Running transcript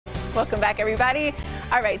Welcome back, everybody.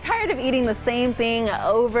 All right, tired of eating the same thing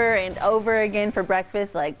over and over again for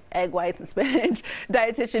breakfast, like egg whites and spinach?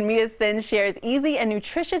 Dietitian Mia Sin shares easy and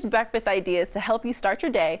nutritious breakfast ideas to help you start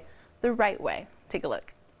your day the right way. Take a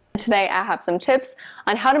look. Today I have some tips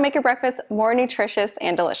on how to make your breakfast more nutritious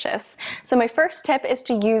and delicious. So my first tip is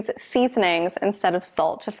to use seasonings instead of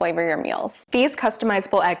salt to flavor your meals. These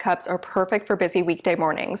customizable egg cups are perfect for busy weekday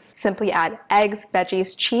mornings. Simply add eggs,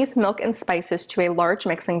 veggies, cheese, milk, and spices to a large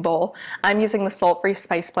mixing bowl. I'm using the salt-free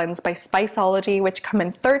spice blends by Spiceology, which come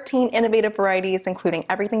in 13 innovative varieties, including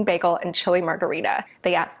everything bagel and chili margarita.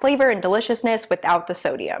 They add flavor and deliciousness without the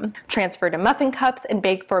sodium. Transfer to muffin cups and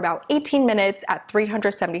bake for about 18 minutes at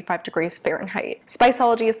 375 degrees Fahrenheit.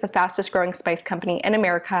 Spiceology is the fastest growing spice company in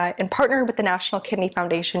America and partnered with the National Kidney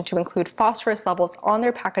Foundation to include phosphorus levels on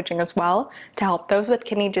their packaging as well to help those with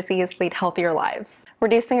kidney disease lead healthier lives.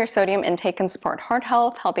 Reducing your sodium intake can support heart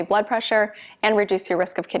health, healthy blood pressure, and reduce your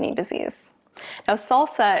risk of kidney disease. Now,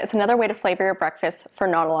 salsa is another way to flavor your breakfast for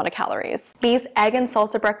not a lot of calories. These egg and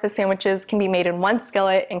salsa breakfast sandwiches can be made in one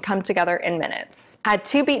skillet and come together in minutes. Add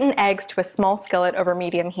 2 beaten eggs to a small skillet over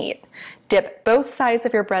medium heat. Dip both sides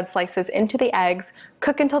of your bread slices into the eggs,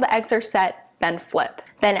 cook until the eggs are set, then flip.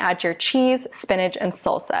 Then add your cheese, spinach, and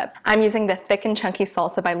salsa. I'm using the thick and chunky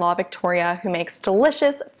salsa by La Victoria, who makes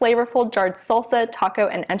delicious, flavorful jarred salsa, taco,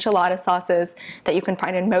 and enchilada sauces that you can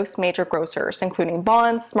find in most major grocers, including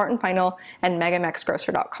Bond's, Smart & Final, and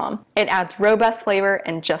MegaMexGrocer.com. It adds robust flavor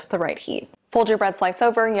and just the right heat. Fold your bread slice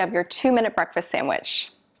over and you have your 2-minute breakfast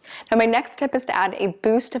sandwich. Now, my next tip is to add a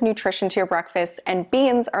boost of nutrition to your breakfast, and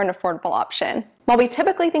beans are an affordable option. While we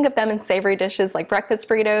typically think of them in savory dishes like breakfast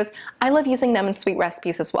burritos, I love using them in sweet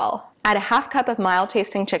recipes as well. Add a half cup of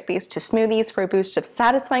mild-tasting chickpeas to smoothies for a boost of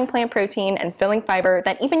satisfying plant protein and filling fiber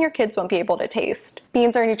that even your kids won't be able to taste.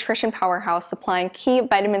 Beans are a nutrition powerhouse, supplying key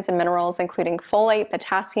vitamins and minerals including folate,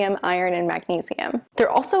 potassium, iron, and magnesium. They're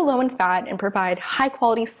also low in fat and provide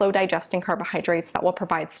high-quality, slow-digesting carbohydrates that will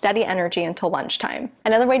provide steady energy until lunchtime.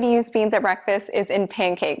 Another way to use beans at breakfast is in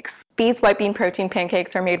pancakes. These white bean protein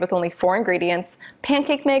pancakes are made with only 4 ingredients: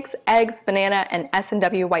 pancake mix, eggs, banana, and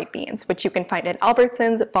S&W white beans, which you can find at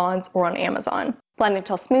Albertsons, Bond's, or on Amazon. Blend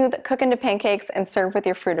until smooth, cook into pancakes, and serve with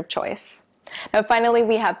your fruit of choice. Now finally,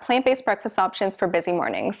 we have plant-based breakfast options for busy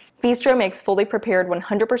mornings. Bistro makes fully prepared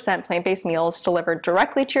 100% plant-based meals delivered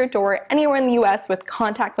directly to your door anywhere in the US with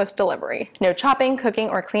contactless delivery. No chopping, cooking,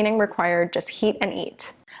 or cleaning required, just heat and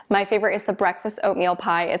eat. My favorite is the breakfast oatmeal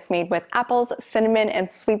pie. It's made with apples, cinnamon, and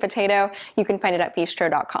sweet potato. You can find it at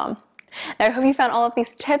bistro.com. Now, I hope you found all of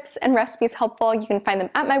these tips and recipes helpful. You can find them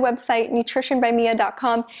at my website,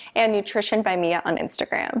 nutritionbymia.com, and nutritionbymia on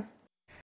Instagram.